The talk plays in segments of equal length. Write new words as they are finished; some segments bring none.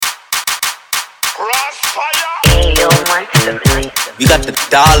We got the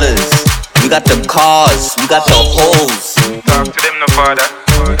dollars, we got the cars, we got the hoes. Talk to them, no father.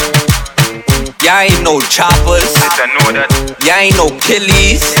 Y'all ain't no choppers, I know that. y'all ain't no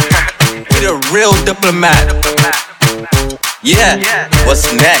killies. We the real diplomat. Yeah,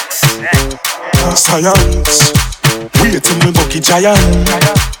 what's next? Siance, wait till me bucky giant.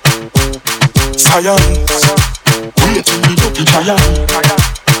 Siance, wait till me bucky giant.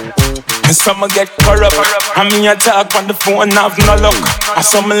 And some get corrupt, and me a talk on the phone, have no luck. I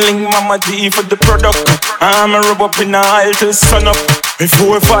some link Mama D for the product. I'm a rub up in the aisle till sun up.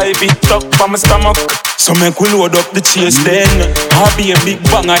 Before 5 it up on my stomach. So make we load up the chase then. I'll be a big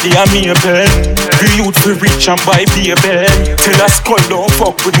banger, they are me a pen. The youth for rich and buy be a bed. Till I skull don't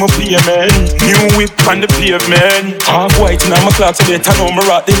fuck with my payment. New whip on the pavement. Half white in my clock, so better know me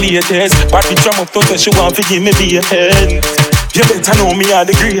rock the latest. But the drum up to say she want to give me be a head. You better know me are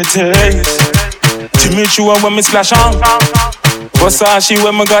the greatest. Jimmy Choo when me splash on. Versace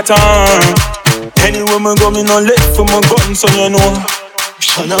when me got on. Anywhere me go me no left for my gun, so you know.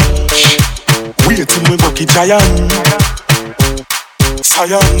 Shut up. Wait till me bucky giant.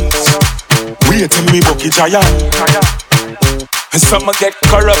 Science. Wait till me bucky giant. And some get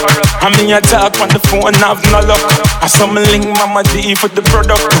corrupt. I mean I talk on the phone, have no luck. I some link Mama D for the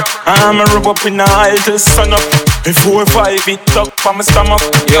product. I'm a rub up in the aisle till sun up. Before 5 it up on my stomach.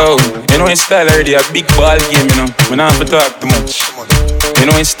 Yo, you know his style already a big ball game, you know. We not have to talk too much. You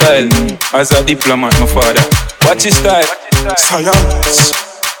know his style, as a diplomat, my father. Watch his style. Science,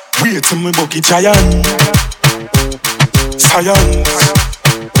 wait till me bucky giant. Science,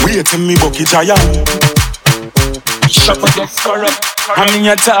 wait till me bucky giant. Shut up, get corrupt. I mean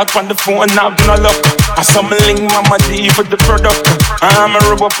I talk on the phone, have no luck. I some link Mama D for the product. I'm a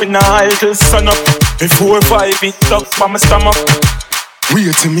rub up in the aisle till sun up. Before 5 it up on my stomach.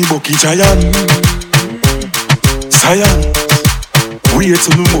 Wait till me bucky giant. Science, wait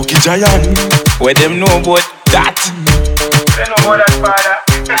till me bucky giant. Where them know about that? They know about that, father.